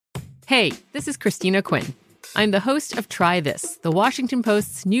Hey, this is Christina Quinn. I'm the host of Try This, the Washington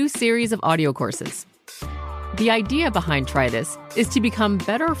Post's new series of audio courses. The idea behind Try This is to become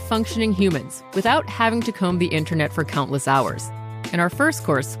better functioning humans without having to comb the internet for countless hours. In our first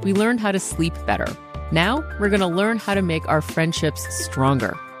course, we learned how to sleep better. Now, we're going to learn how to make our friendships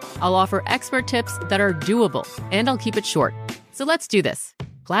stronger. I'll offer expert tips that are doable, and I'll keep it short. So let's do this.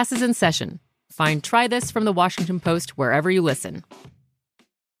 Class is in session. Find Try This from the Washington Post wherever you listen.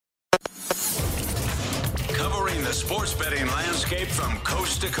 Covering the sports betting landscape from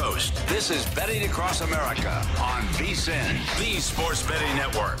coast to coast. This is Betting Across America on VSiN, the Sports Betting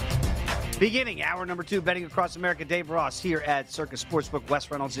Network. Beginning hour number 2, Betting Across America. Dave Ross here at Circus Sportsbook. Wes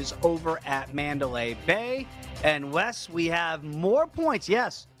Reynolds is over at Mandalay Bay. And Wes, we have more points.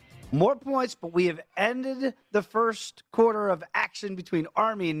 Yes, more points, but we have ended the first quarter of action between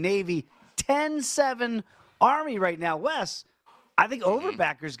Army and Navy. 10-7 Army right now. Wes, I think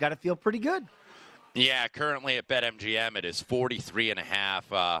overbackers got to feel pretty good. Yeah, currently at BetMGM it is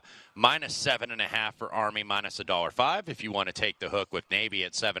 43.5, minus 7.5 for Army, minus $1.05. If you want to take the hook with Navy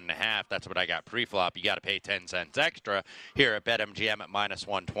at 7.5, that's what I got pre-flop. You got to pay 10 cents extra here at BetMGM at minus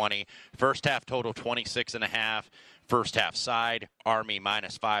 120. First half total 26.5. First half side, Army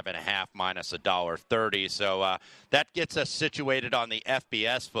minus 5.5, minus $1.30. So that gets us situated on the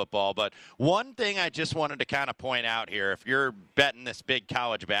FBS football. But one thing I just wanted to kind of point out here, if you're betting this big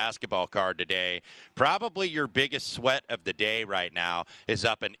college basketball card today, probably your biggest sweat of the day right now is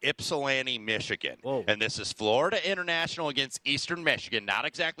up in Ypsilanti, Michigan. Whoa. And this is Florida International against Eastern Michigan. Not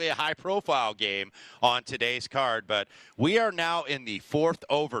exactly a high-profile game on today's card, but we are now in the fourth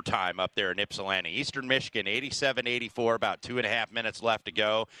overtime up there in Ypsilanti. Eastern Michigan, 87-84, about 2.5 minutes left to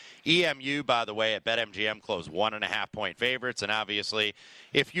go. EMU, by the way, at BetMGM closed 1.5-point favorites. And obviously,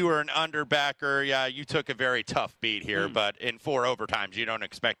 if you were an underbacker, yeah, you took a very tough beat here. But in 4 overtimes, you don't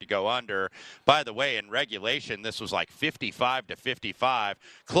expect to go under. By the way, in regulation, this was like 55-55.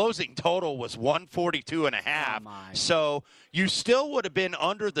 Closing total was 142.5. So you still would have been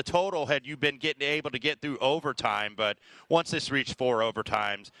under the total had you been able to get through overtime. But once this reached 4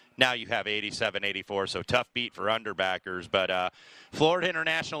 overtimes, now you have 87-84. So tough beat for underbackers. But Florida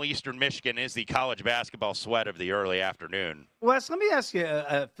International, Eastern Michigan is the college basketball sweat of the early afternoon. Wes, let me ask you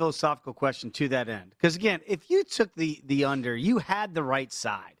a philosophical question to that end. Because, again, if you took the under, you had the right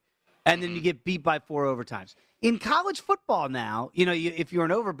side, and then you get beat by 4 overtimes. In college football now, if you're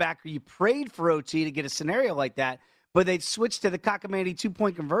an overbacker, you prayed for OT to get a scenario like that, but they'd switched to the cockamamie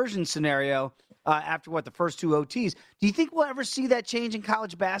 2-point conversion scenario after, the first 2 OTs. Do you think we'll ever see that change in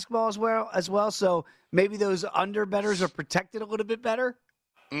college basketball as well? So maybe those under bettors are protected a little bit better?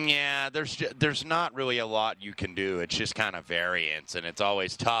 Yeah, there's not really a lot you can do. It's just kind of variance, and it's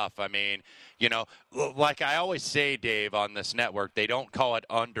always tough. I mean, like I always say, Dave, on this network, they don't call it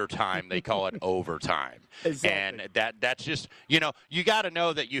undertime, they call it overtime. Exactly. And that's just, you got to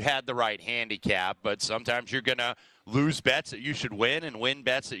know that you had the right handicap, but sometimes you're going to lose bets that you should win and win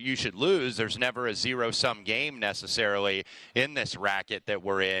bets that you should lose. There's never a zero-sum game necessarily in this racket that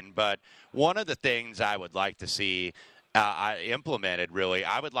we're in. But one of the things I would like to see implemented, really,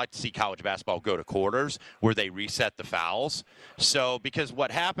 I would like to see college basketball go to quarters where they reset the fouls. So, because what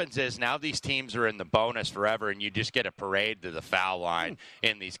happens is now these teams are in the bonus forever, and you just get a parade to the foul line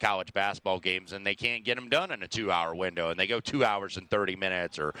in these college basketball games, and they can't get them done in a 2-hour window, and they go 2 hours and 30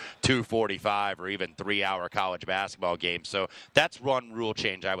 minutes or 2:45 or even 3-hour college basketball games. So that's one rule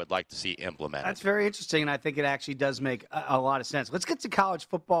change I would like to see implemented. That's very interesting, and I think it actually does make a lot of sense. Let's get to college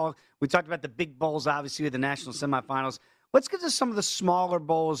football. We talked about the big bowls, obviously, with the national semifinals. Let's get to some of the smaller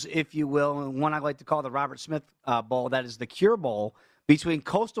bowls, if you will, and one I like to call the Robert Smith Bowl. That is the Cure Bowl between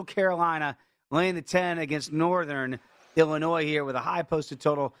Coastal Carolina laying the 10 against Northern Illinois here with a high posted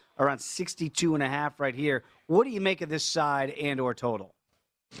total around 62.5 right here. What do you make of this side and or total?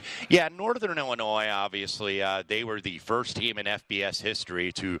 Yeah, Northern Illinois, obviously, they were the first team in FBS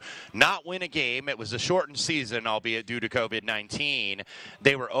history to not win a game. It was a shortened season, albeit due to COVID-19.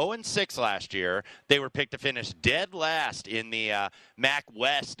 They were 0-6 last year. They were picked to finish dead last in the MAC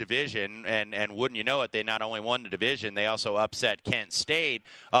West division, and wouldn't you know it, they not only won the division, they also upset Kent State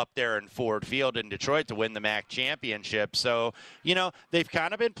up there in Ford Field in Detroit to win the MAC championship. So, they've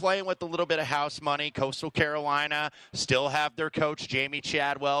kind of been playing with a little bit of house money. Coastal Carolina still have their coach, Jamie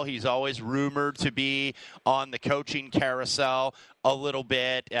Chadwell. He's always rumored to be on the coaching carousel. a little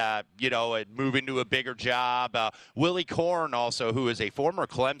bit, and moving to a bigger job. Willie Korn, also, who is a former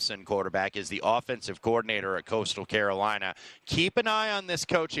Clemson quarterback, is the offensive coordinator at Coastal Carolina. Keep an eye on this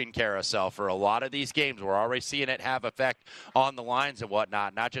coaching carousel for a lot of these games. We're already seeing it have effect on the lines and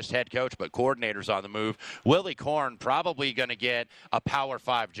whatnot, not just head coach, but coordinators on the move. Willie Korn probably going to get a Power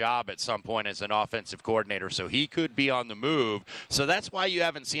 5 job at some point as an offensive coordinator, so he could be on the move. So that's why you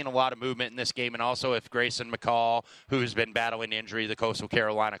haven't seen a lot of movement in this game. And also, if Grayson McCall, who's been battling injury, the Coastal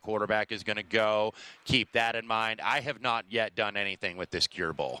Carolina quarterback, is going to go, keep that in mind. I have not yet done anything with this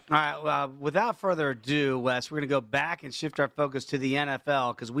Cure Bowl. All right, well, without further ado, Wes, we're going to go back and shift our focus to the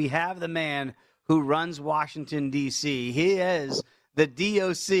NFL because we have the man who runs Washington, D.C. He is the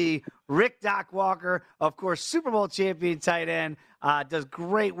DOC, Rick Doc Walker, of course, Super Bowl champion tight end, does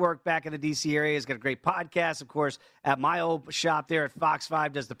great work back in the D.C. area. He's got a great podcast, of course, at my old shop there at Fox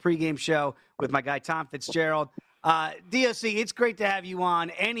 5, does the pregame show with my guy Tom Fitzgerald. DOC, it's great to have you on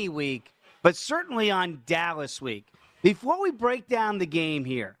any week, but certainly on Dallas week. Before we break down the game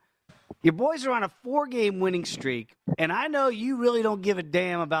here, your boys are on a 4-game winning streak, and I know you really don't give a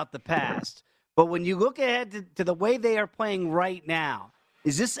damn about the past, but when you look ahead to the way they are playing right now,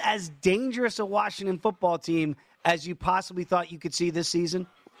 is this as dangerous a Washington football team as you possibly thought you could see this season?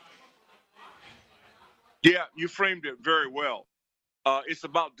 Yeah, you framed it very well. It's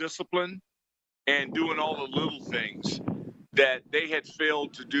about discipline and doing all the little things that they had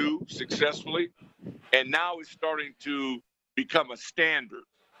failed to do successfully. And now it's starting to become a standard.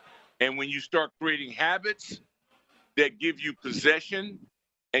 And when you start creating habits that give you possession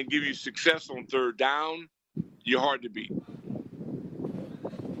and give you success on third down, you're hard to beat.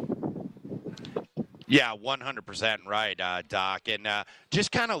 Yeah, 100% right, Doc. And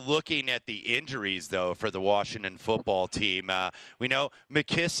just kind of looking at the injuries, though, for the Washington football team. We know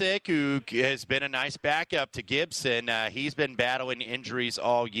McKissick, who has been a nice backup to Gibson, he's been battling injuries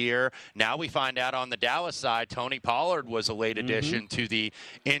all year. Now we find out on the Dallas side, Tony Pollard was a late addition to the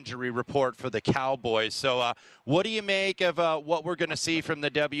injury report for the Cowboys. So what do you make of what we're going to see from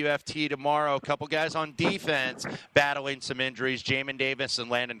the WFT tomorrow? A couple guys on defense battling some injuries. Jamin Davis and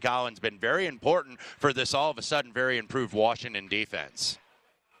Landon Collins been very important for this all of a sudden very improved Washington defense.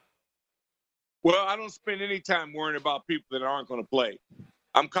 Well, I don't spend any time worrying about people that aren't going to play.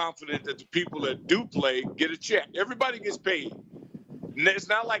 I'm confident that the people that do play get a check. Everybody gets paid. It's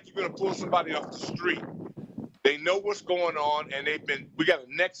not like you're going to pull somebody off the street. They know what's going on, and we got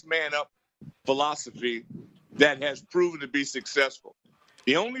a next man up philosophy that has proven to be successful.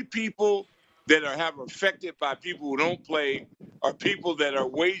 The only people that are affected by people who don't play are people that are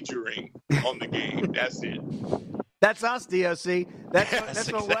wagering on the game. That's it. That's us, DOC. That's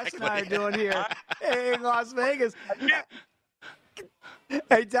Yes, what Wes and I are exactly. doing here in Las Vegas.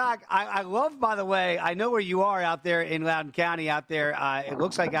 Hey, Doc, I love, by the way, I know where you are out there in Loudoun County out there. It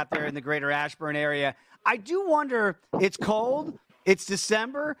looks like out there in the greater Ashburn area. I do wonder, it's cold, it's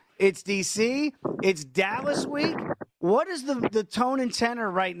December, it's D.C., it's Dallas week. What is the tone and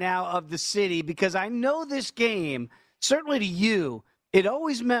tenor right now of the city? Because I know this game, certainly to you, it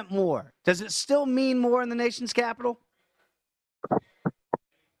always meant more. Does it still mean more in the nation's capital?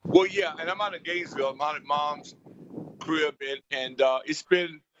 Well, yeah, and I'm out of Gainesville. I'm out at Mom's crib, and it's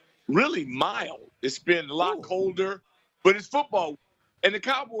been really mild. It's been a lot colder, but it's football. And the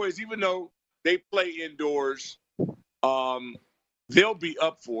Cowboys, even though they play indoors, they'll be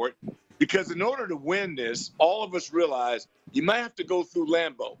up for it. Because in order to win this, all of us realize you might have to go through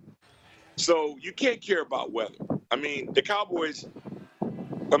Lambeau. So you can't care about weather. I mean, the Cowboys,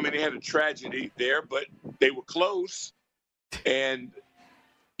 they had a tragedy there, but they were close. And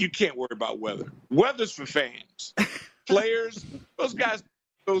you can't worry about weather. Weather's for fans. Players, those guys,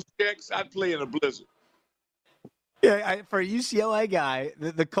 those checks, I'd play in a blizzard. Yeah, for a UCLA guy,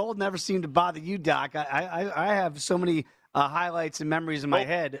 the cold never seemed to bother you, Doc. I have so many highlights and memories in my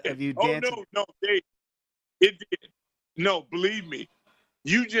head of you dancing. No, Dave. It did. No, believe me.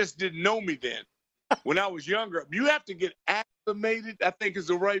 You just didn't know me then. When I was younger, you have to get acclimated, I think is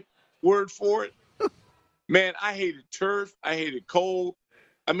the right word for it. Man, I hated turf. I hated cold.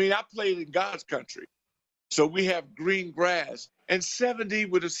 I played in God's country. So we have green grass and 70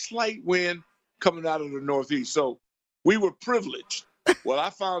 with a slight wind coming out of the Northeast. So we were privileged. Well, I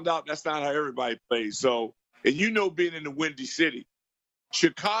found out that's not how everybody plays. So, and being in the Windy City,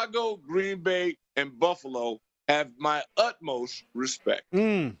 Chicago, Green Bay, and Buffalo have my utmost respect.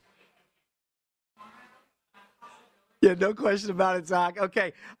 Yeah, no question about it, Doc.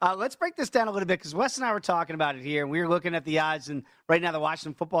 Okay, let's break this down a little bit because Wes and I were talking about it here, and we were looking at the odds, and right now the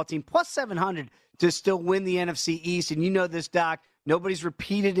Washington football team plus 700 to still win the NFC East. And you know this, Doc, Nobody's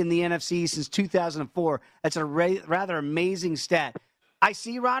repeated in the NFC since 2004. That's a rather amazing stat. I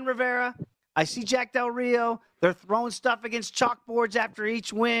see Ron Rivera. I see Jack Del Rio. They're throwing stuff against chalkboards after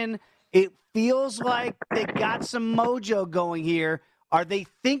each win. It feels like they got some mojo going here. Are they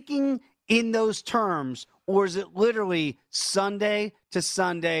thinking in those terms, or is it literally Sunday to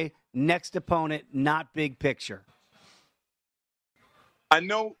Sunday, next opponent, not big picture? I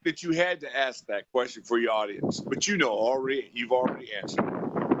know that you had to ask that question for your audience, but you've already answered.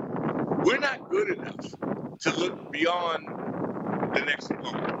 We're not good enough to look beyond the next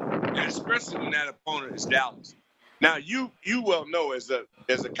opponent, and especially when that opponent is Dallas. Now, you well know as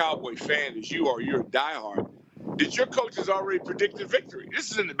a Cowboy fan as you are, you're a diehard, that your coach has already predicted victory. This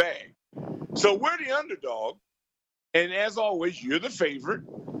is in the bag. So we're the underdog, and as always, you're the favorite,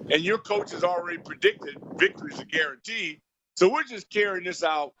 and your coach has already predicted victory is a guarantee. So we're just carrying this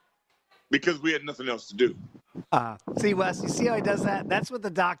out because we had nothing else to do. See, Wes, you see how he does that? That's what the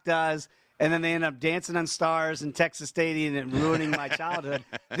doc does, and then they end up dancing on stars in Texas Stadium and ruining my childhood.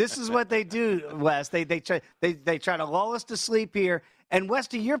 This is what they do, Wes. They try to lull us to sleep here. And, Wes,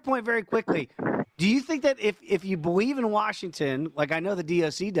 to your point very quickly, do you think that if you believe in Washington, like I know the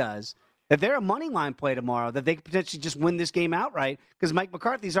DOC does, that they're a money line play tomorrow, that they could potentially just win this game outright because Mike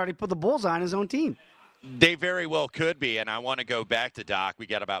McCarthy's already put the bullseye on his own team? They very well could be, and I want to go back to Doc. We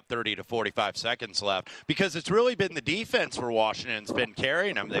got about 30 to 45 seconds left because it's really been the defense for Washington that's been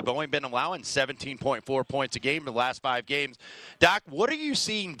carrying them. They've only been allowing 17.4 points a game in the last 5 games. Doc, what are you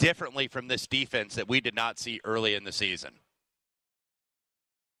seeing differently from this defense that we did not see early in the season?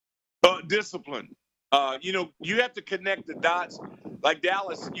 Discipline. You have to connect the dots. Like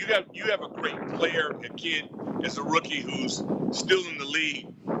Dallas, you have a great player, a kid, as a rookie who's still in the league.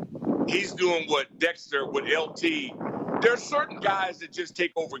 He's doing what Dexter, what LT. There are certain guys that just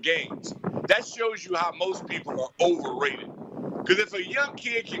take over games. That shows you how most people are overrated. Because if a young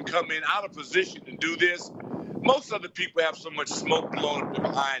kid can come in out of position and do this, most other people have so much smoke blowing up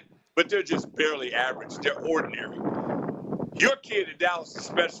behind, but they're just barely average. They're ordinary. Your kid in Dallas is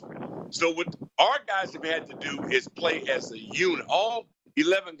special. So what our guys have had to do is play as a unit. All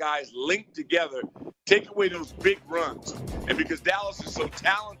 11 guys linked together, take away those big runs. And because Dallas is so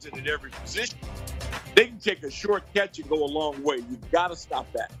talented at every position, they can take a short catch and go a long way. You've got to stop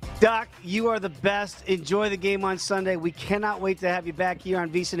that. Doc, you are the best. Enjoy the game on Sunday. We cannot wait to have you back here on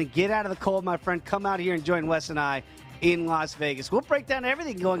VSiN. And get out of the cold, my friend. Come out here and join Wes and I in Las Vegas. We'll break down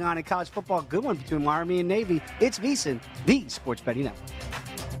everything going on in college football. Good one between Army and Navy. It's VSiN, the Sports Betting Network.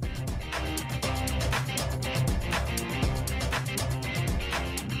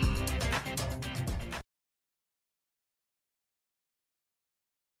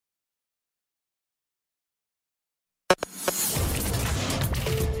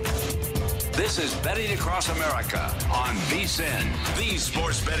 This is Betting Across America on VSiN, the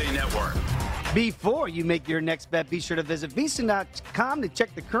Sports Betting Network. Before you make your next bet, be sure to visit VSiN.com to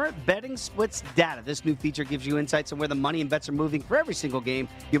check the current betting splits data. This new feature gives you insights on where the money and bets are moving for every single game.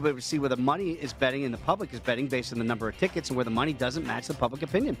 You'll be able to see where the money is betting and the public is betting based on the number of tickets and where the money doesn't match the public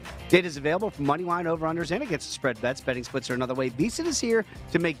opinion. Data is available for money line over-unders and against the spread bets. Betting splits are another way. VSiN is here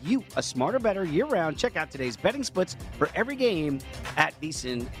to make you a smarter, better year-round. Check out today's betting splits for every game at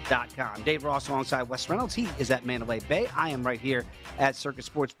VSiN.com. Dave Ross alongside Wes Reynolds. He is at Mandalay Bay. I am right here at Circus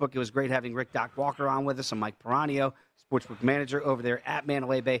Sportsbook. It was great having Rick Doc Walker on with us. I'm Mike Peranio, Sportsbook Manager over there at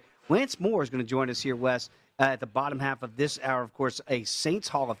Mandalay Bay. Lance Moore is going to join us here, Wes, at the bottom half of this hour. Of course, a Saints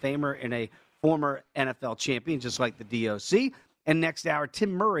Hall of Famer and a former NFL champion, just like the DOC. And next hour,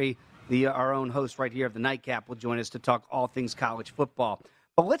 Tim Murray, our own host right here of the Nightcap, will join us to talk all things college football.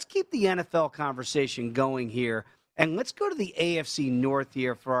 But let's keep the NFL conversation going here, and let's go to the AFC North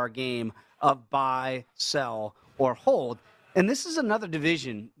here for our game of buy, sell, or hold. And this is another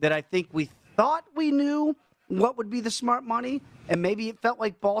division that I think we thought we knew what would be the smart money, and maybe it felt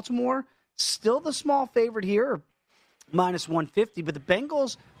like Baltimore, still the small favorite here, minus 150. But the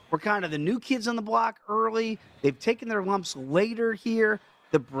Bengals were kind of the new kids on the block early. They've taken their lumps later here.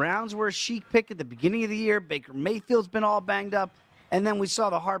 The Browns were a chic pick at the beginning of the year. Baker Mayfield's been all banged up. And then we saw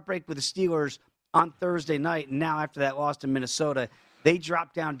the heartbreak with the Steelers on Thursday night. And now after that loss to Minnesota, they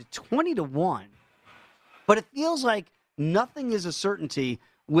dropped down to 20-1. But it feels like nothing is a certainty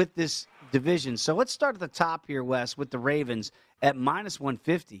with this division. So let's start at the top here, Wes, with the Ravens at minus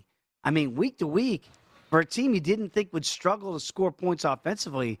 150. I mean, week to week, for a team you didn't think would struggle to score points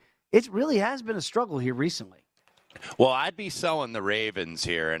offensively, it really has been a struggle here recently. Well, I'd be selling the Ravens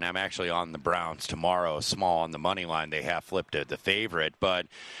here, and I'm actually on the Browns tomorrow, small on the money line. They have flipped to the favorite. But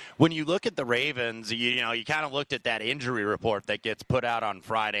when you look at the Ravens, you kind of looked at that injury report that gets put out on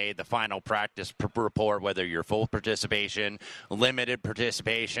Friday, the final practice report, whether you're full participation, limited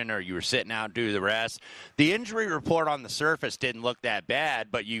participation, or you were sitting out due to the rest. The injury report on the surface didn't look that bad,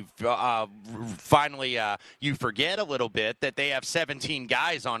 but you finally you forget a little bit that they have 17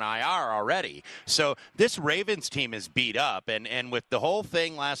 guys on IR already. So this Ravens team is beat up, and with the whole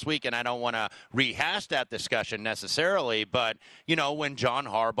thing last week, and I don't want to rehash that discussion necessarily, but when John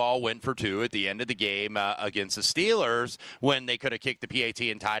Harbaugh went for 2 at the end of the game against the Steelers, when they could have kicked the PAT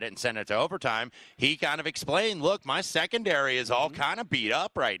and tied it and sent it to overtime, he kind of explained, look, my secondary is all kind of beat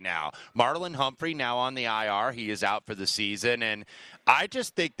up right now. Marlon Humphrey now on the IR, he is out for the season, and I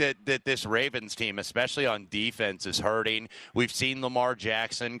just think that this Ravens team, especially on defense, is hurting. We've seen Lamar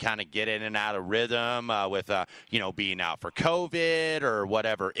Jackson kind of get in and out of rhythm with being out for COVID or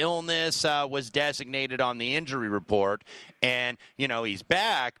whatever illness was designated on the injury report. And, he's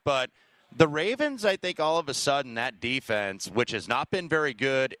back. But the Ravens, I think all of a sudden that defense, which has not been very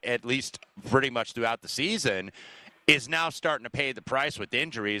good, at least pretty much throughout the season, is now starting to pay the price with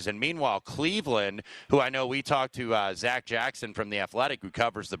injuries. And meanwhile, Cleveland, who I know we talked to Zach Jackson from The Athletic, who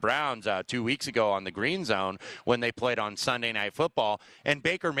covers the Browns 2 weeks ago on the Green Zone when they played on Sunday Night Football, and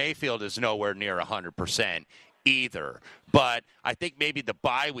Baker Mayfield is nowhere near 100% either. But I think maybe the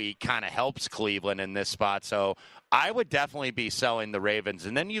bye week kind of helps Cleveland in this spot. So I would definitely be selling the Ravens.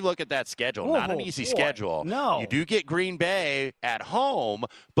 And then you look at that schedule. Not an easy schedule. No. You do get Green Bay at home,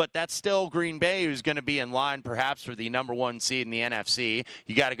 but that's still Green Bay who's going to be in line perhaps for the number 1 seed in the NFC.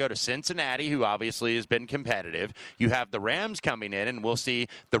 You got to go to Cincinnati, who obviously has been competitive. You have the Rams coming in, and we'll see.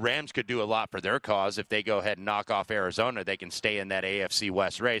 The Rams could do a lot for their cause. If they go ahead and knock off Arizona, they can stay in that AFC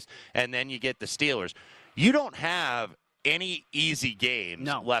West race. And then you get the Steelers. You don't have any easy games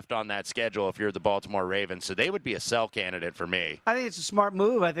left on that schedule if you're the Baltimore Ravens, so they would be a sell candidate for me. I think it's a smart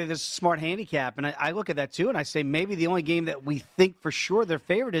move. I think it's a smart handicap, and I look at that too, and I say maybe the only game that we think for sure they're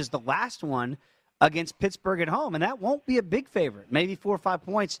favored is the last one against Pittsburgh at home, and that won't be a big favorite. Maybe 4 or 5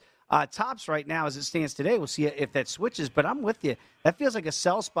 points tops right now as it stands today. We'll see if that switches, but I'm with you. That feels like a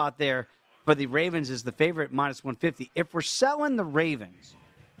sell spot there for the Ravens as the favorite, minus 150. If we're selling the Ravens,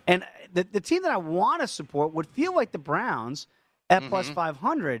 and the team that I want to support would feel like the Browns at plus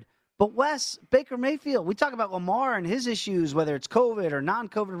 500. But Wes, Baker Mayfield, we talk about Lamar and his issues, whether it's COVID or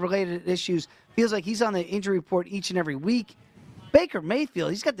non-COVID related issues. Feels like he's on the injury report each and every week. Baker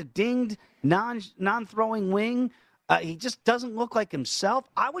Mayfield, he's got the dinged non-throwing wing. He just doesn't look like himself.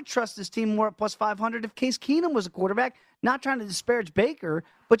 I would trust this team more at plus 500 if Case Keenum was a quarterback. Not trying to disparage Baker,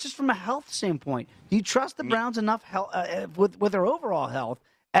 but just from a health standpoint. Do you trust the Browns enough with their overall health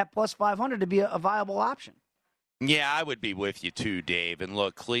at plus 500 to be a viable option? Yeah, I would be with you too, Dave. And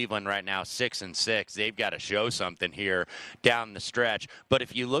look, Cleveland right now 6-6. They've got to show something here down the stretch. But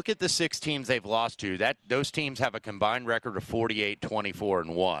if you look at the 6 teams they've lost to, those teams have a combined record of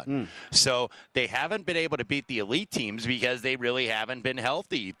 48-24-1. So they haven't been able to beat the elite teams because they really haven't been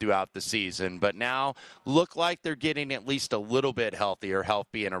healthy throughout the season. But now look like they're getting at least a little bit healthier, health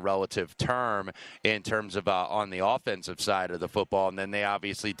being a relative term in terms of on the offensive side of the football. And then they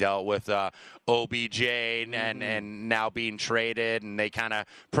obviously dealt with OBJ and now being traded, and they kind of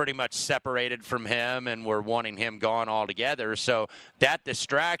pretty much separated from him and were wanting him gone altogether. So that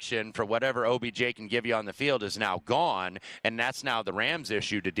distraction for whatever OBJ can give you on the field is now gone, and that's now the Rams'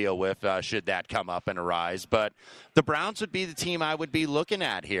 issue to deal with should that come up and arise. But the Browns would be the team I would be looking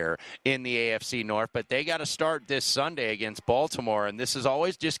at here in the AFC North, but they got to start this Sunday against Baltimore, and this is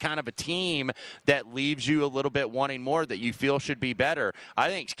always just kind of a team that leaves you a little bit wanting more, that you feel should be better. I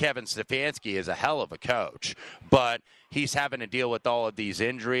think Kevin Stefanski is a hell of a coach, but he's having to deal with all of these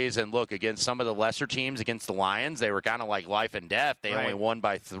injuries. And look, against some of the lesser teams, against the Lions, they were kind of like life and death. They only won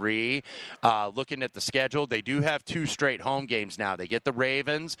by 3. Looking at the schedule, they do have 2 straight home games now. They get the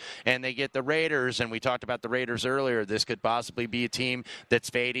Ravens and they get the Raiders. And we talked about the Raiders earlier. This could possibly be a team that's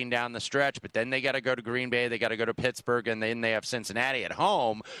fading down the stretch. But then they got to go to Green Bay. They got to go to Pittsburgh. And then they have Cincinnati at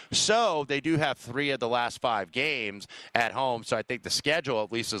home. So they do have 3 of the last 5 games at home. So I think the schedule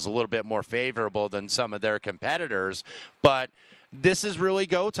at least is a little bit more favorable than some of their competitors. But this is really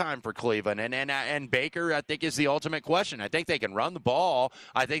go time for Cleveland. And Baker, I think, is the ultimate question. I think they can run the ball.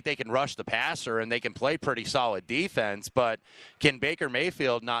 I think they can rush the passer, and they can play pretty solid defense. But can Baker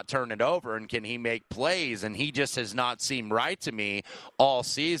Mayfield not turn it over, and can he make plays? And he just has not seemed right to me all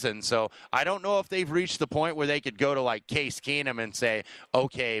season. So I don't know if they've reached the point where they could go to like Case Keenum and say,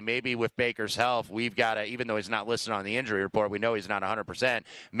 okay, maybe with Baker's health, we've got to, even though he's not listed on the injury report, we know he's not 100%,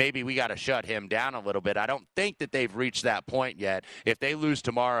 maybe we got to shut him down a little bit. I don't think that they've reached that point yet. If they lose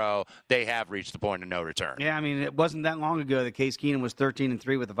tomorrow, they have reached the point of no return. Yeah, I mean, it wasn't that long ago that Case Keenum was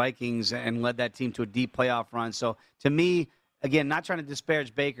 13-3 with the Vikings and led that team to a deep playoff run. So to me, again, not trying to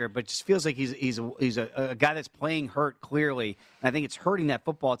disparage Baker, but just feels like he's a guy that's playing hurt clearly. And I think it's hurting that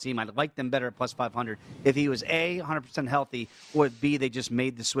football team. I'd like them better at plus 500 if he was A, 100% healthy, or B, they just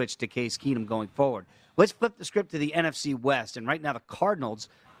made the switch to Case Keenum going forward. Let's flip the script to the NFC West. And right now the Cardinals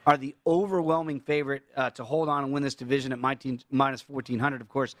are the overwhelming favorite to hold on and win this division at minus 1,400. Of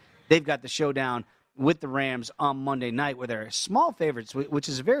course, they've got the showdown with the Rams on Monday night, where they're small favorites, which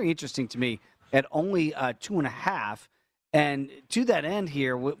is very interesting to me, at only 2.5. And to that end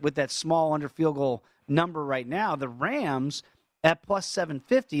here, with that small under field goal number right now, the Rams at plus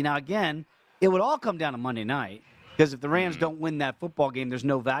 750. Now, again, it would all come down to Monday night, because if the Rams don't win that football game, there's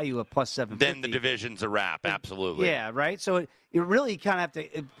no value at plus 750. Then the division's a wrap, absolutely. Yeah, right? So it really kind of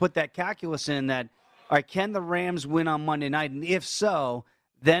have to put that calculus in that, all right, can the Rams win on Monday night? And if so,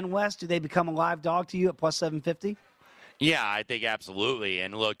 then, Wes, do they become a live dog to you at plus 750? Yeah, I think absolutely.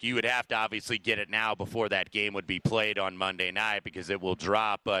 And look, you would have to obviously get it now before that game would be played on Monday night, because it will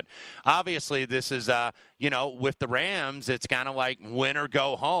drop. But obviously this is, with the Rams, it's kind of like win or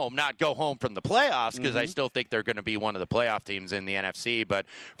go home. Not go home from the playoffs, because I still think they're going to be one of the playoff teams in the NFC. But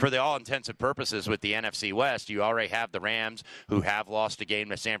for the all intensive purposes with the NFC West, you already have the Rams, who have lost a game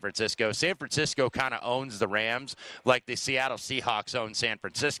to San Francisco. San Francisco kind of owns the Rams like the Seattle Seahawks own San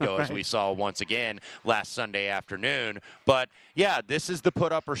Francisco, as we saw once again last Sunday afternoon. But, yeah, this is the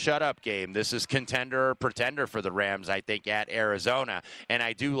put up or shut up game. This is contender or pretender for the Rams, I think, at Arizona. And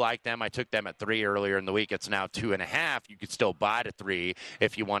I do like them. I took them at 3 earlier in the week. It's now 2.5. You could still buy to 3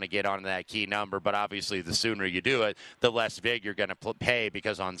 if you want to get on that key number. But obviously, the sooner you do it, the less vig you're going to pay.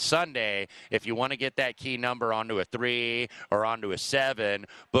 Because on Sunday, if you want to get that key number onto a 3 or onto a 7,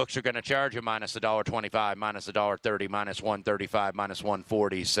 books are going to charge you minus $1.25, minus $1.30, minus $1.35, minus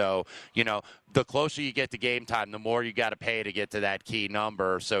 $1.40. So, the closer you get to game time, the more you got to pay to get to that key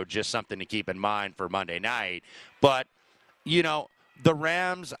number. So just something to keep in mind for Monday night. But, the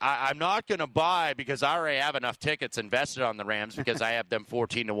Rams, I'm not going to buy, because I already have enough tickets invested on the Rams, because I have them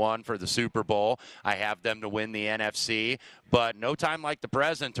 14-1 for the Super Bowl. I have them to win the NFC. But no time like the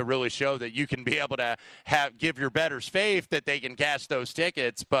present to really show that you can be able to give your bettors faith that they can cash those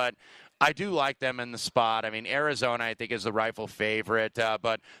tickets. But I do like them in the spot. I mean, Arizona, I think, is the rightful favorite.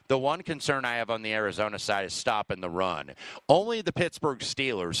 But the one concern I have on the Arizona side is stopping the run. Only the Pittsburgh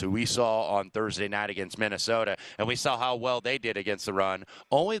Steelers, who we saw on Thursday night against Minnesota, and we saw how well they did against the run,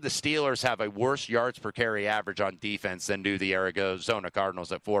 only the Steelers have a worse yards per carry average on defense than do the Arizona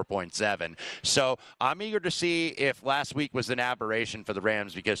Cardinals at 4.7. So I'm eager to see if last week was an aberration for the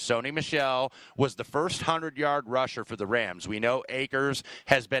Rams, because Sony Michel was the first 100-yard rusher for the Rams. We know Akers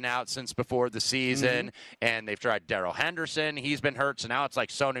has been out since before the season, and they've tried Darrell Henderson. He's been hurt, so now it's like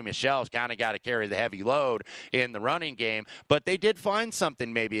Sony Michel's kind of got to carry the heavy load in the running game. But they did find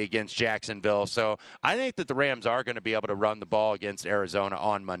something maybe against Jacksonville, so I think that the Rams are going to be able to run the ball against Arizona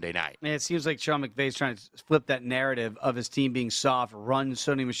on Monday night. Man, it seems like Sean McVay's trying to flip that narrative of his team being soft, run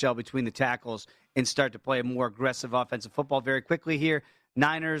Sony Michel between the tackles, and start to play a more aggressive offensive football very quickly here.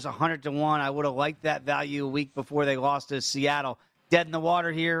 Niners 100-1. I would have liked that value a week before they lost to Seattle. Dead in the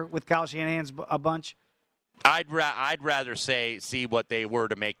water here with Kyle Shanahan's a bunch? I'd rather see what they were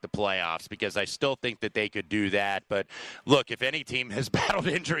to make the playoffs, because I still think that they could do that. But, look, if any team has battled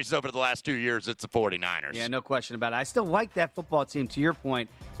injuries over the last 2 years, it's the 49ers. Yeah, no question about it. I still like that football team, to your point,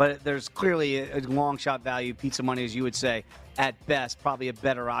 but there's clearly a long shot value, pizza money, as you would say, at best. Probably a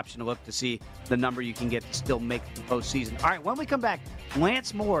better option to look to see the number you can get to still make the postseason. All right, when we come back,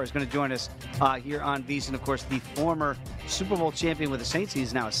 Lance Moore is going to join us here on VSiN. Of course, the former Super Bowl champion with the Saints.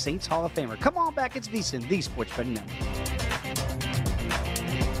 He's now a Saints Hall of Famer. Come on back. It's VSiN, the Sports Betting Network.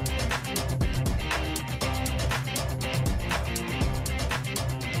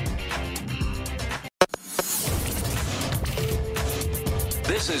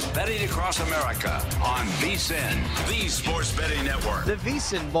 This This is Betting Across America on VSiN, the Sports Betting Network. The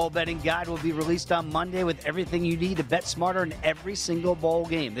VSiN Bowl Betting Guide will be released on Monday with everything you need to bet smarter in every single bowl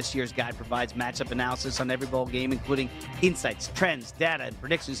game. This year's guide provides matchup analysis on every bowl game, including insights, trends, data, and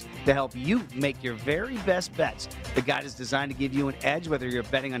predictions to help you make your very best bets. The guide is designed to give you an edge whether you're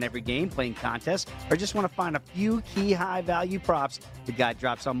betting on every game, playing contests, or just want to find a few key high-value props. The guide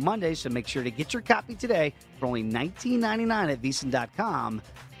drops on Monday, so make sure to get your copy today for only $19.99 at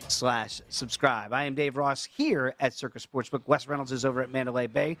VSiN.com/subscribe. I am Dave Ross here at Circus Sportsbook. Wes Reynolds is over at Mandalay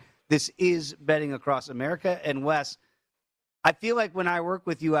Bay. This is Betting Across America. And Wes, I feel like when I work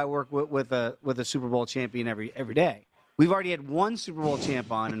with you, I work with a Super Bowl champion every day. We've already had one Super Bowl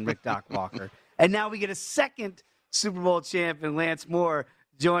champ on in Rick Doc Walker. And now we get a second Super Bowl champ in Lance Moore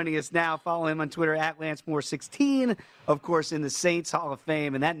joining us now. Follow him on Twitter at LanceMoore16, of course, in the Saints Hall of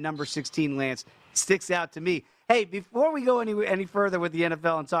Fame. And that number 16, Lance, sticks out to me. Hey, before we go any further with the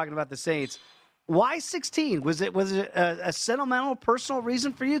NFL and talking about the Saints, why 16? Was it a sentimental, personal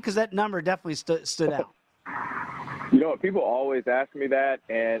reason for you? Because that number definitely stood out. You know, people always ask me that,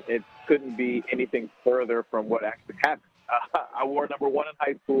 and it couldn't be anything further from what actually happened. I wore number 1 in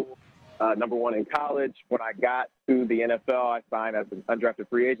high school, number 1 in college. When I got to the NFL, I signed as an undrafted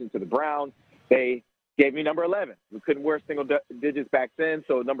free agent to the Browns. They gave me number 11. We couldn't wear single digits back then,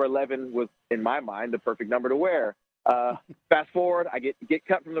 so number 11 was, in my mind, the perfect number to wear. Fast forward, I get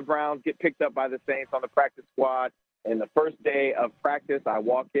cut from the Browns, get picked up by the Saints on the practice squad. And the first day of practice, I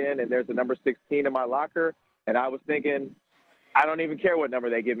walk in, and there's a number 16 in my locker. And I was thinking, I don't even care what number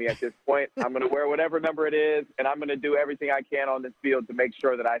they give me at this point. I'm going to wear whatever number it is, and I'm going to do everything I can on this field to make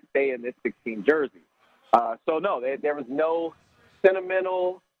sure that I stay in this 16 jersey. So, no, there was no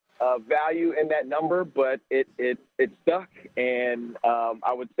sentimental value in that number, but it stuck. And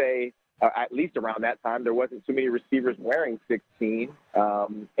I would say at least around that time, there wasn't too many receivers wearing 16.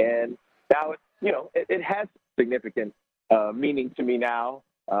 And now, it has significant meaning to me now.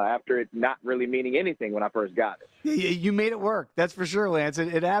 After it not really meaning anything when I first got it. You made it work. That's for sure, Lance.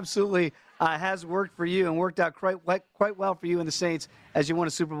 It absolutely has worked for you and worked out quite well for you and the Saints as you won a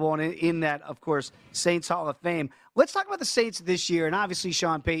Super Bowl, and in that, of course, Saints Hall of Fame. Let's talk about the Saints this year, and obviously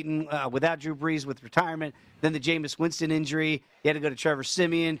Sean Payton without Drew Brees with retirement, then the Jameis Winston injury. You had to go to Trevor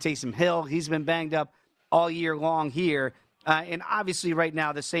Siemian, Taysom Hill. He's been banged up all year long here. And obviously right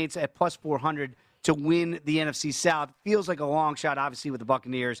now the Saints at plus 400 to win the NFC South. Feels like a long shot, obviously, with the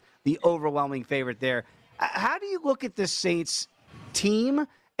Buccaneers, the overwhelming favorite there. How do you look at this Saints team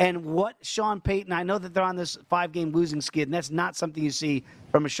and what Sean Payton, I know that they're on this 5-game losing skid, and that's not something you see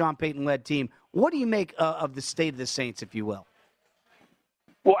from a Sean Payton-led team. What do you make of the state of the Saints, if you will?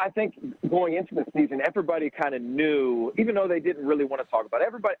 Well, I think going into the season, everybody kind of knew, even though they didn't really want to talk about it,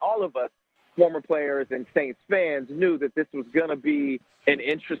 everybody, all of us, former players and Saints fans, knew that this was going to be an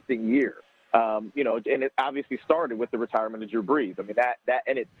interesting year. And it obviously started with the retirement of Drew Brees. I mean, that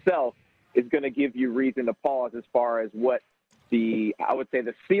in itself is going to give you reason to pause as far as what I would say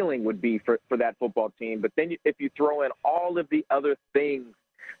the ceiling would be for that football team. But then if you throw in all of the other things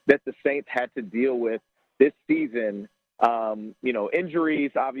that the Saints had to deal with this season,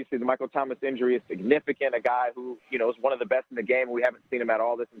 injuries, obviously the Michael Thomas injury is significant, a guy who, is one of the best in the game. We haven't seen him at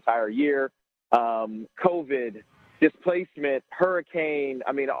all this entire year. COVID, displacement, hurricane,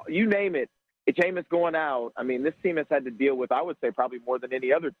 I mean, you name it. Jameis going out. I mean, this team has had to deal with, I would say, probably more than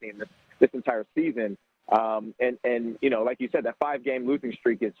any other team this entire season. And like you said, that 5-game losing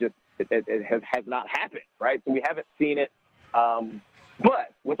streak is just it has not happened, right? So we haven't seen it.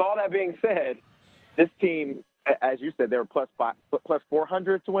 But with all that being said, this team, as you said, they're plus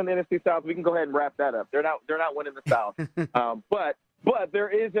 400 to win the NFC South. We can go ahead and wrap that up. They're not winning the South, but there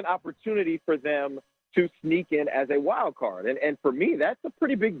is an opportunity for them to sneak in as a wild card. And for me, that's a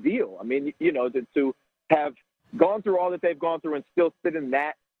pretty big deal. I mean, to have gone through all that they've gone through and still sit in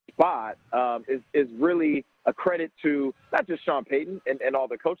that spot is really a credit to not just Sean Payton and all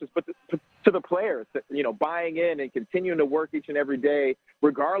the coaches, but to the players, buying in and continuing to work each and every day,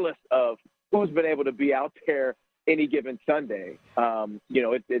 regardless of who's been able to be out there any given Sunday.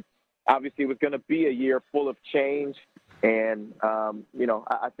 It obviously was going to be a year full of change. And,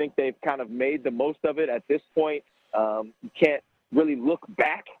 I think they've kind of made the most of it at this point. You can't really look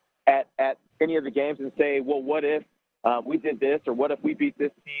back at any of the games and say, well, what if we did this or what if we beat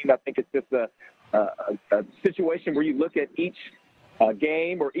this team? I think it's just a situation where you look at each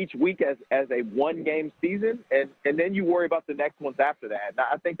game or each week as a 1-game season, and then you worry about the next ones after that. Now,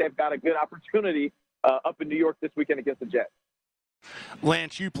 I think they've got a good opportunity up in New York this weekend against the Jets.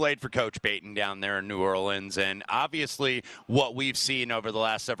 Lance, you played for Coach Payton down there in New Orleans, and obviously what we've seen over the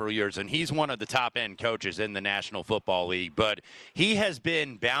last several years, and he's one of the top-end coaches in the National Football League, but he has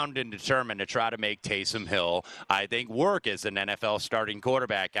been bound and determined to try to make Taysom Hill, I think, work as an NFL starting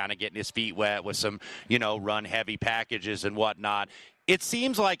quarterback, kind of getting his feet wet with some, run-heavy packages and whatnot. It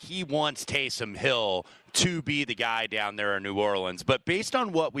seems like he wants Taysom Hill to be the guy down there in New Orleans, but based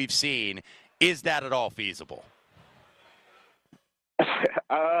on what we've seen, is that at all feasible?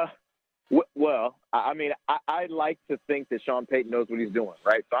 Well, I mean, I like to think that Sean Payton knows what he's doing,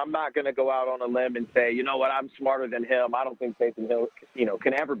 right? So I'm not going to go out on a limb and say, you know what, I'm smarter than him. I don't think Taysom Hill,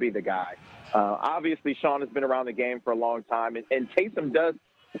 can ever be the guy. Obviously, Sean has been around the game for a long time, and Taysom does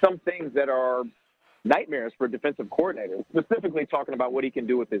some things that are nightmares for defensive coordinators, specifically talking about what he can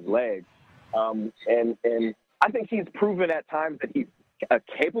do with his legs. And I think he's proven at times that he's a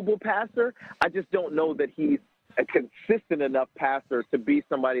capable passer. I just don't know that he's a consistent enough passer to be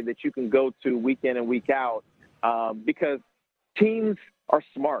somebody that you can go to week in and week out, because teams are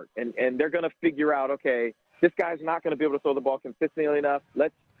smart and they're going to figure out, okay, this guy's not going to be able to throw the ball consistently enough.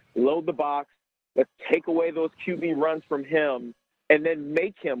 Let's load the box. Let's take away those QB runs from him and then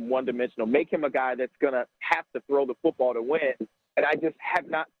make him one-dimensional, make him a guy that's going to have to throw the football to win. And I just have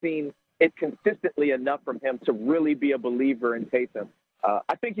not seen it consistently enough from him to really be a believer in Taysom.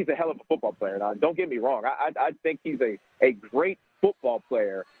 I think he's a hell of a football player. Now, don't get me wrong. I think he's a great football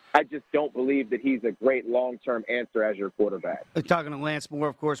player. I just don't believe that he's a great long-term answer as your quarterback. Talking to Lance Moore,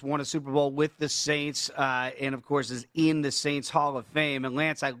 of course, won a Super Bowl with the Saints and, of course, is in the Saints Hall of Fame. And,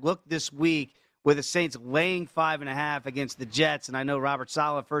 Lance, I looked this week with the Saints laying 5.5 against the Jets, and I know Robert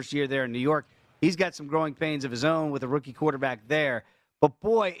Saleh, first year there in New York, he's got some growing pains of his own with a rookie quarterback there. But,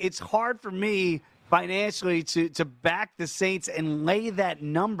 boy, it's hard for me financially to back the Saints and lay that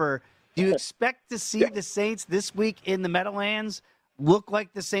number. Do you expect to see the Saints this week in the Meadowlands look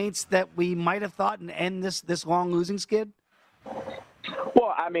like the Saints that we might have thought and end this long losing skid?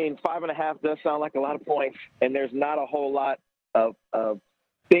 Well, I mean, 5.5 does sound like a lot of points, and there's not a whole lot of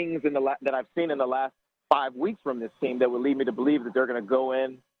things that I've seen in the last 5 weeks from this team that would lead me to believe that they're going to go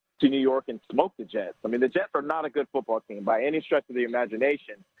in to New York and smoke the Jets. I mean, the Jets are not a good football team by any stretch of the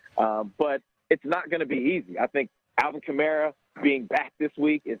imagination, but it's not going to be easy. I think Alvin Kamara being back this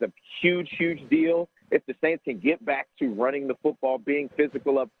week is a huge, huge deal. If the Saints can get back to running the football, being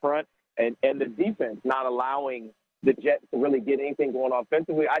physical up front, and the defense not allowing the Jets to really get anything going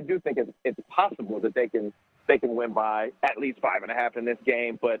offensively, I do think it's possible that they can win by at least 5.5 in this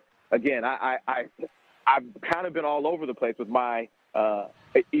game. But again, I've kind of been all over the place with my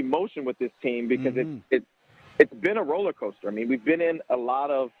emotion with this team because it's been a roller coaster. I mean, we've been in a lot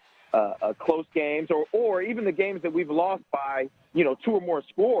of close games or even the games that we've lost by, 2 or more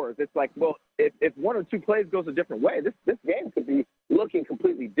scores. It's like, well, if 1 or 2 plays goes a different way, this game could be looking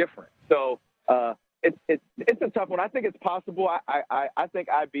completely different. So it's a tough one. I think it's possible. I think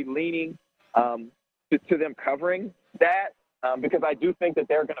I'd be leaning to them covering that because I do think that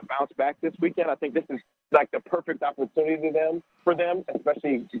they're going to bounce back this weekend. I think this is like the perfect opportunity for them,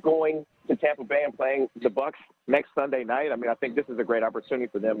 especially going to Tampa Bay and playing the Bucs next Sunday night. I mean, I think this is a great opportunity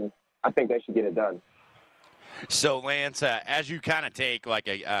for them. I think they should get it done. So, Lance, as you kind of take like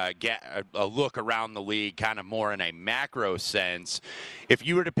a look around the league, kind of more in a macro sense, if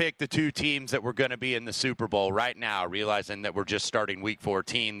you were to pick the 2 teams that were going to be in the Super Bowl right now, realizing that we're just starting Week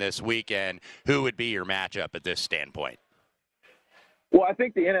 14 this weekend, who would be your matchup at this standpoint? Well, I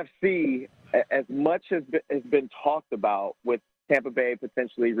think the NFC, as much has been talked about with Tampa Bay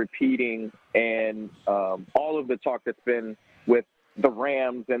potentially repeating and all of the talk that's been with the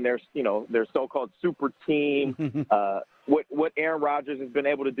Rams and their so-called super team, what Aaron Rodgers has been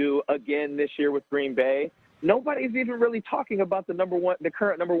able to do again this year with Green Bay. Nobody's even really talking about the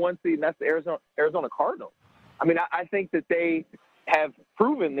current number 1 seed, and that's the Arizona Cardinals. I mean, I think that they have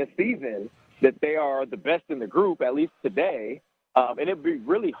proven this season that they are the best in the group, at least today. And it'd be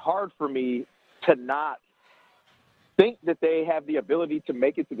really hard for me to not think that they have the ability to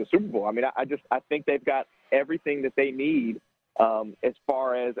make it to the Super Bowl. I mean, I think they've got everything that they need as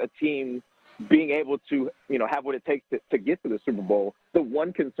far as a team being able to, have what it takes to get to the Super Bowl. The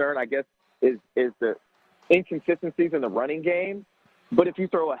one concern, I guess, is the inconsistencies in the running game. But if you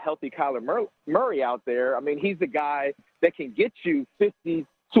throw a healthy Kyler Murray out there, I mean, he's the guy that can get you 50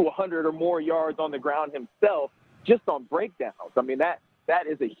 to 100 or more yards on the ground himself just on breakdowns. I mean, that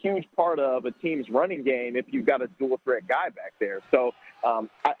is a huge part of a team's running game if you've got a dual-threat guy back there. So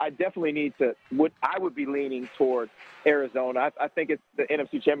I definitely I would be leaning towards Arizona. I think it's the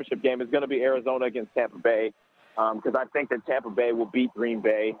NFC Championship game is going to be Arizona against Tampa Bay because I think that Tampa Bay will beat Green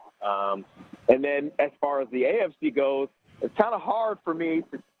Bay. And then as far as the AFC goes, it's kind of hard for me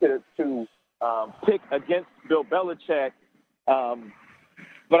to pick against Bill Belichick.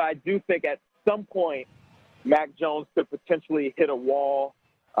 But I do think at some point Mac Jones could potentially hit a wall,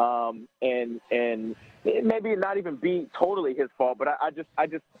 and maybe not even be totally his fault. But I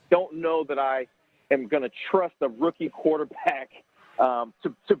just don't know that I am going to trust a rookie quarterback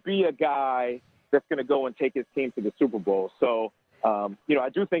to be a guy that's going to go and take his team to the Super Bowl. So, I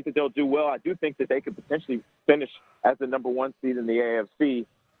do think that they'll do well. I do think that they could potentially finish as the number 1 seed in the AFC.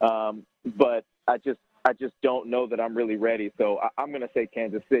 But I just don't know that I'm really ready. So I'm going to say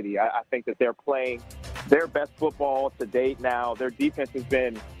Kansas City. I think that they're playing their best football to date now. Their defense has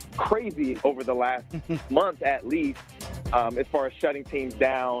been crazy over the last month at least, as far as shutting teams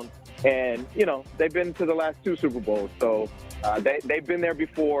down. And, they've been to the last 2 Super Bowls. So they've been there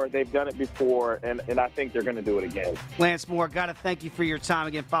before. They've done it before. And I think they're going to do it again. Lance Moore, got to thank you for your time.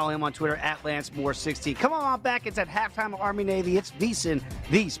 Again, follow him on Twitter at LanceMoore16. Come on back. It's at halftime of Army-Navy. It's VSiN,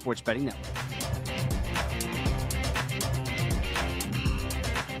 the Sports Betting Network.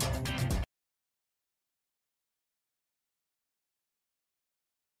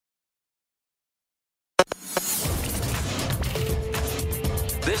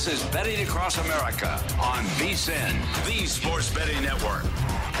 This is Betting Across America on VSiN, the Sports Betting Network.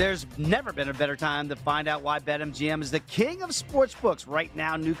 There's never been a better time to find out why BetMGM is the king of sports books. Right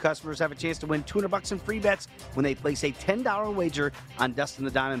now, new customers have a chance to win $200 in free bets when they place a $10 wager on Dustin the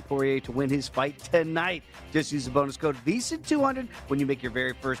Diamond Poirier to win his fight tonight. Just use the bonus code VSiN200 when you make your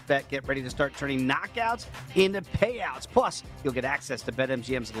very first bet. Get ready to start turning knockouts into payouts. Plus, you'll get access to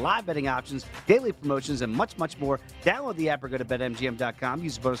BetMGM's live betting options, daily promotions, and much, much more. Download the app or go to BetMGM.com.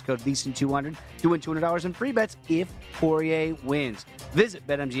 Use the bonus code VSiN200 to win $200 in free bets if Poirier wins. Visit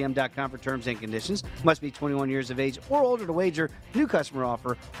BetMGM.com for terms and conditions. Must be 21 years of age or older to wager. New customer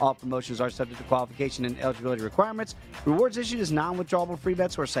offer. All promotions are subject to qualification and eligibility requirements. Rewards issued as non-withdrawable free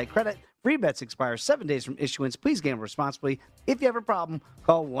bets or site credit. Free bets expire 7 days from issuance. Please gamble responsibly. If you have a problem,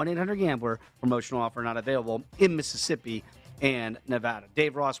 call 1-800-GAMBLER. Promotional offer not available in Mississippi and Nevada.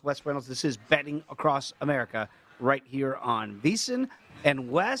 Dave Ross, Wes Reynolds. This is Betting Across America right here on VSiN.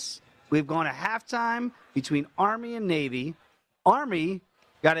 And Wes, we've gone to halftime between Army and Navy. Army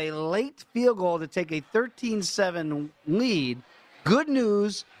got a late field goal to take a 13-7 lead. Good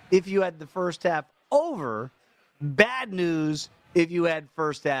news if you had the first half over. Bad news if you had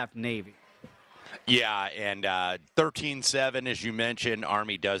first half Navy. Yeah, and 13-7, as you mentioned,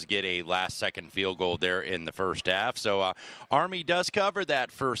 Army does get a last-second field goal there in the first half. So Army does cover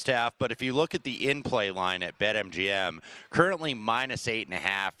that first half, but if you look at the in-play line at BetMGM, currently minus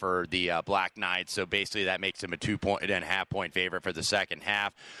 8.5 for the Black Knights, so basically that makes them a 2.5-point favorite for the second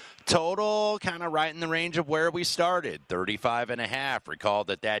half. Total kind of right in the range of where we started, 35.5. Recall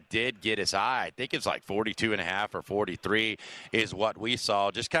that did get us high. I think it's like 42.5 or 43 is what we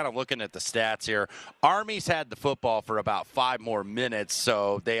saw. Just kind of looking at the stats here. Army's had the football for about 5 more minutes,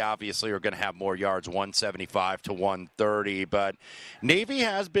 so they obviously are going to have more yards, 175 to 130. But Navy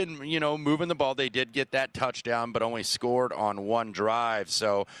has been, moving the ball. They did get that touchdown, but only scored on 1 drive.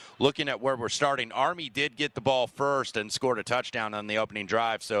 So looking at where we're starting, Army did get the ball first and scored a touchdown on the opening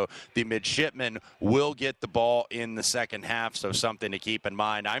drive. So the midshipmen will get the ball in the second half, so something to keep in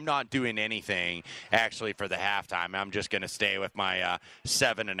mind. I'm not doing anything, actually, for the halftime. I'm just going to stay with my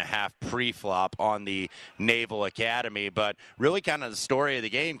 7.5 pre-flop on the Naval Academy. But really kind of the story of the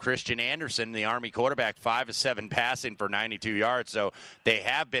game, Christian Anderson, the Army quarterback, 5 of 7 passing for 92 yards. So they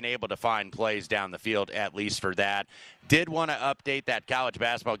have been able to find plays down the field, at least for that. Did want to update that college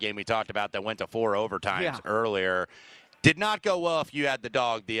basketball game we talked about that went to 4 overtimes earlier. Did not go well if you had the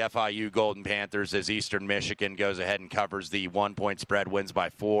dog, the FIU Golden Panthers, as Eastern Michigan goes ahead and covers the 1-point spread, wins by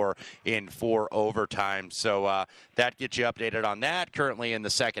 4 in 4 overtimes. So that gets you updated on that. Currently in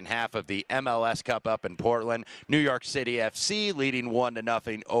the second half of the MLS Cup up in Portland, New York City FC leading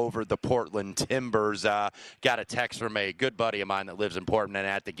 1-0 over the Portland Timbers. Got a text from a good buddy of mine that lives in Portland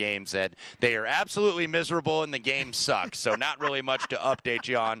at the game, said they are absolutely miserable and the game sucks. So not really much to update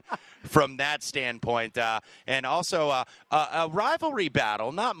you on from that standpoint. And also a rivalry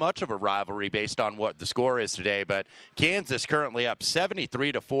battle, not much of a rivalry based on what the score is today, but Kansas currently up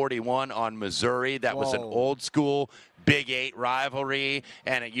 73-41 on Missouri. That was an old school Big 8 rivalry,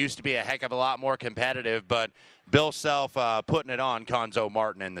 and it used to be a heck of a lot more competitive, but Bill Self putting it on Conzo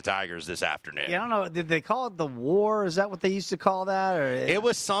Martin and the Tigers this afternoon. Yeah, I don't know. Did they call it the war? Is that what they used to call that? Or it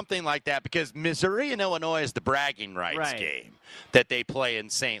was something like that because Missouri and Illinois is the bragging rights Right. game that they play in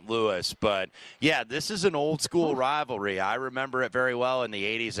St. Louis. But, yeah, this is an old-school rivalry. I remember it very well in the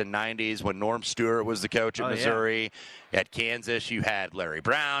 80s and 90s when Norm Stewart was the coach of Missouri. Yeah. At Kansas, you had Larry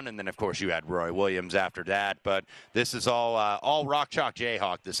Brown, and then, of course, you had Roy Williams after that. But this is all Rock Chalk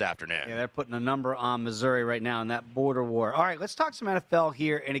Jayhawk this afternoon. Yeah, they're putting a number on Missouri right now in that border war. All right, let's talk some NFL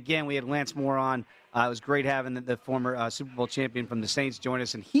here. And, again, we had Lance Moore on. It was great having the former Super Bowl champion from the Saints join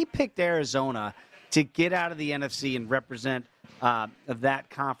us. And he picked Arizona to get out of the NFC and represent of that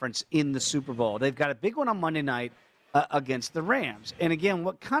conference in the Super Bowl. They've got a big one on Monday night against the Rams. And, again,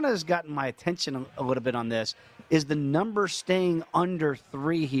 what kind of has gotten my attention a little bit on this is the number staying under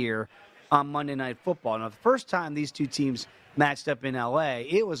 3 here on Monday Night Football. Now, the first time these two teams matched up in L.A.,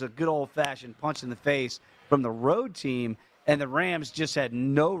 it was a good old-fashioned punch in the face from the road team, and the Rams just had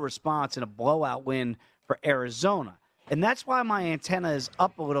no response in a blowout win for Arizona. And that's why my antenna is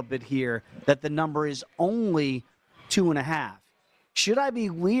up a little bit here, that the number is only 2.5. Should I be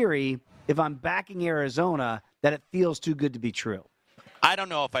leery if I'm backing Arizona that it feels too good to be true? I don't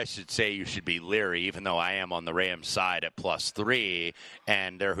know if I should say you should be leery, even though I am on the Rams side at +3,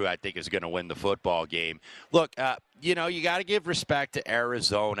 and they're who I think is going to win the football game. Look, you got to give respect to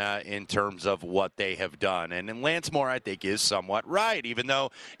Arizona in terms of what they have done. And Lance Moore, I think, is somewhat right, even though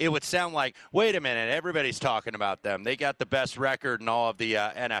it would sound like, wait a minute, everybody's talking about them. They got the best record in all of the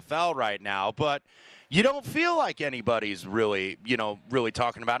NFL right now, but you don't feel like anybody's really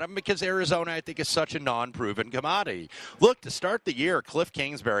talking about them because Arizona, I think, is such a non-proven commodity. Look, to start the year, Cliff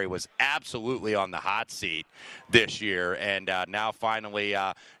Kingsbury was absolutely on the hot seat this year, and now finally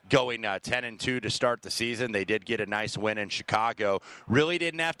going 10-2 to start the season. They did get a nice win in Chicago. Really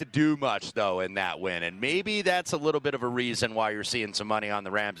didn't have to do much, though, in that win, and maybe that's a little bit of a reason why you're seeing some money on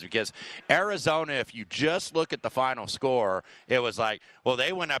the Rams, because Arizona, if you just look at the final score, it was like, well,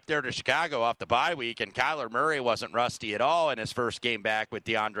 they went up there to Chicago off the bye week, and Kyler Murray wasn't rusty at all in his first game back with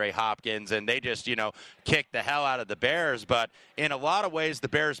DeAndre Hopkins, and they just, kicked the hell out of the Bears. But in a lot of ways, the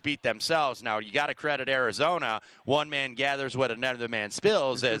Bears beat themselves. Now, you got to credit Arizona. One man gathers what another man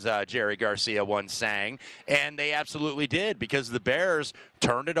spills, as Jerry Garcia once sang, and they absolutely did, because the Bears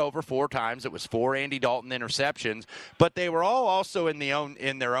turned it over 4 times. It was 4 Andy Dalton interceptions, but they were all also in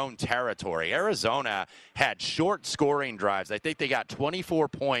their own territory. Arizona had short scoring drives. I think they got 24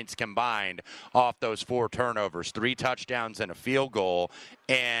 points combined off those 4 turnovers, 3 touchdowns and a field goal.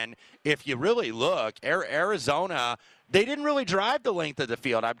 And if you really look, Arizona, they didn't really drive the length of the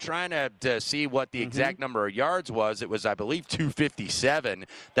field. I'm trying to see what the exact number of yards was. It was, I believe, 257.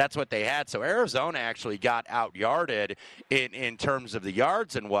 That's what they had. So Arizona actually got out-yarded in terms of the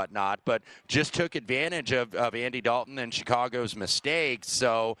yards and whatnot, but just took advantage of Andy Dalton and Chicago's mistakes.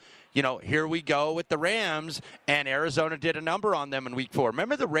 So, here we go with the Rams, and Arizona did a number on them in Week 4.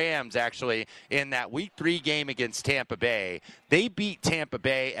 Remember the Rams, actually, in that Week 3 game against Tampa Bay, they beat Tampa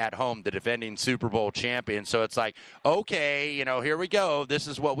Bay at home, the defending Super Bowl champion. So it's like, okay, here we go. This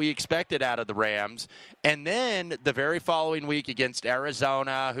is what we expected out of the Rams. And then the very following week against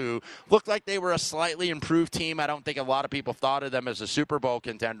Arizona, who looked like they were a slightly improved team. I don't think a lot of people thought of them as a Super Bowl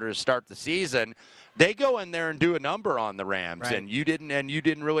contender to start the season. They go in there and do a number on the Rams, right. and you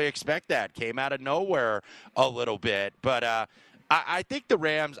didn't really expect that. Came out of nowhere a little bit, but I think the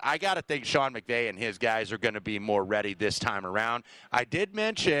Rams, I got to think Sean McVay and his guys are going to be more ready this time around. I did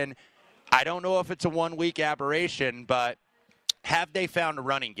mention, I don't know if it's a 1-week aberration, but have they found a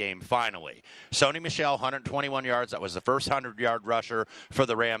running game finally? Sony Michel, 121 yards. That was the first 100-yard rusher for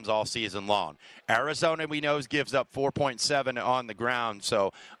the Rams all season long. Arizona, we know, gives up 4.7 on the ground.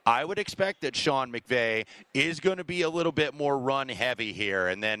 So I would expect that Sean McVay is going to be a little bit more run-heavy here.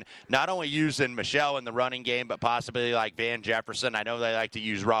 And then not only using Michel in the running game, but possibly like Van Jefferson. I know they like to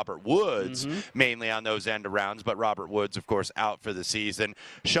use Robert Woods mainly on those end arounds, but Robert Woods, of course, out for the season.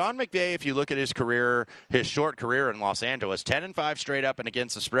 Sean McVay, if you look at his career, his short career in Los Angeles, 10-5 straight up and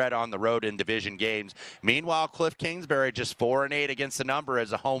against the spread on the road in division games. Meanwhile, Cliff Kingsbury just 4-8 against the number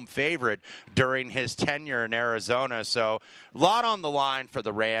as a home favorite during his tenure in Arizona. So a lot on the line for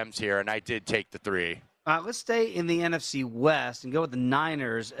the Rams here, and I did take the 3. Let's stay in the NFC West and go with the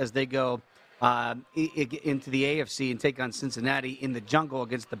Niners as they go into the AFC and take on Cincinnati in the jungle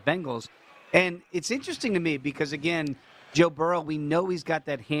against the Bengals. And it's interesting to me because, again, Joe Burrow, we know he's got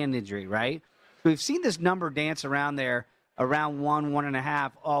that hand injury, right? We've seen this number dance around there, around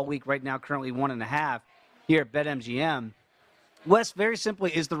 1.5 all week right now, currently 1.5 here at BetMGM. Wes, very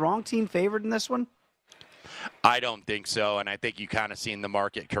simply, is the wrong team favored in this one? I don't think so, and I think you kind of seen the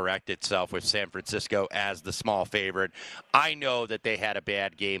market correct itself with San Francisco as the small favorite. I know that they had a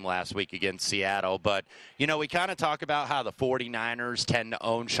bad game last week against Seattle, but, we kind of talk about how the 49ers tend to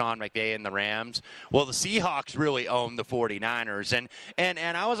own Sean McVay and the Rams. Well, the Seahawks really own the 49ers, and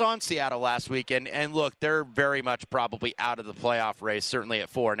I was on Seattle last week, and look, they're very much probably out of the playoff race. Certainly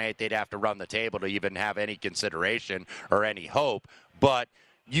at 4-8, they'd have to run the table to even have any consideration or any hope, but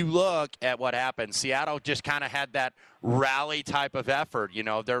you look at what happened. Seattle just kind of had that rally type of effort,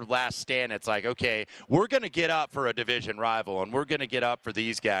 their last stand. It's like, okay, we're going to get up for a division rival, and we're going to get up for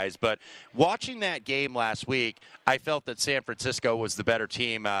these guys. But watching that game last week, I felt that San Francisco was the better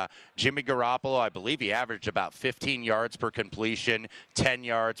team. Jimmy Garoppolo, I believe he averaged about 15 yards per completion, 10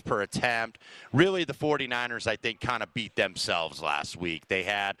 yards per attempt. Really, the 49ers, I think, kind of beat themselves last week. They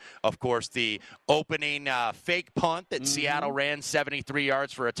had, of course, the opening fake punt that Seattle ran, 73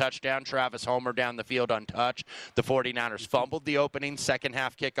 yards for a touchdown. Travis Homer down the field untouched. The 49ers fumbled the opening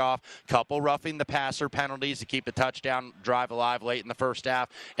second-half kickoff, couple roughing the passer penalties to keep the touchdown drive alive late in the first half,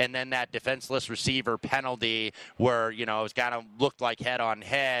 and then that defenseless receiver penalty where, it was kind of looked like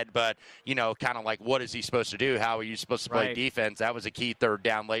head-on-head, but, kind of like what is he supposed to do? How are you supposed to play defense? That was a key third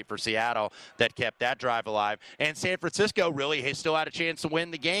down late for Seattle that kept that drive alive. And San Francisco really still had a chance to win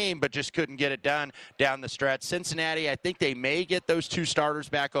the game, but just couldn't get it done down the stretch. Cincinnati, I think they may get those two starters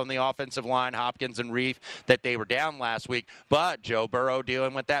back on the offensive line, Hopkins and Reif, that they were down last week, but Joe Burrow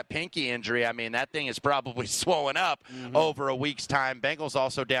dealing with that pinky injury. I mean, that thing is probably swollen up over a week's time. Bengals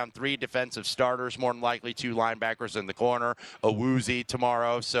also down 3 defensive starters, more than likely 2 linebackers in the corner, Awuzie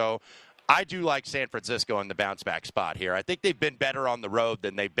tomorrow. So I do like San Francisco in the bounce-back spot here. I think they've been better on the road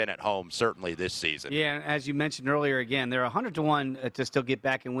than they've been at home, certainly this season. Yeah, as you mentioned earlier, again, they're 100-1 to still get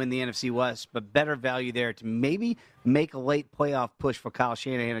back and win the NFC West, but better value there to maybe make a late playoff push for Kyle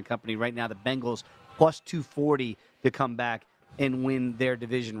Shanahan and company. Right now, the Bengals plus 240 to come back and win their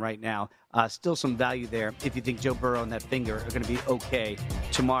division right now. Still some value there if you think Joe Burrow and that finger are going to be okay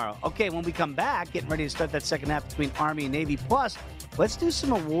tomorrow. Okay, when we come back, getting ready to start that second half between Army and Navy. Plus, let's do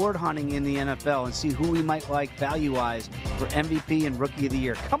some award hunting in the NFL and see who we might like value-wise for MVP and Rookie of the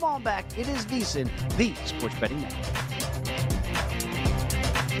Year. Come on back. It is VSiN, the Sports Betting Network.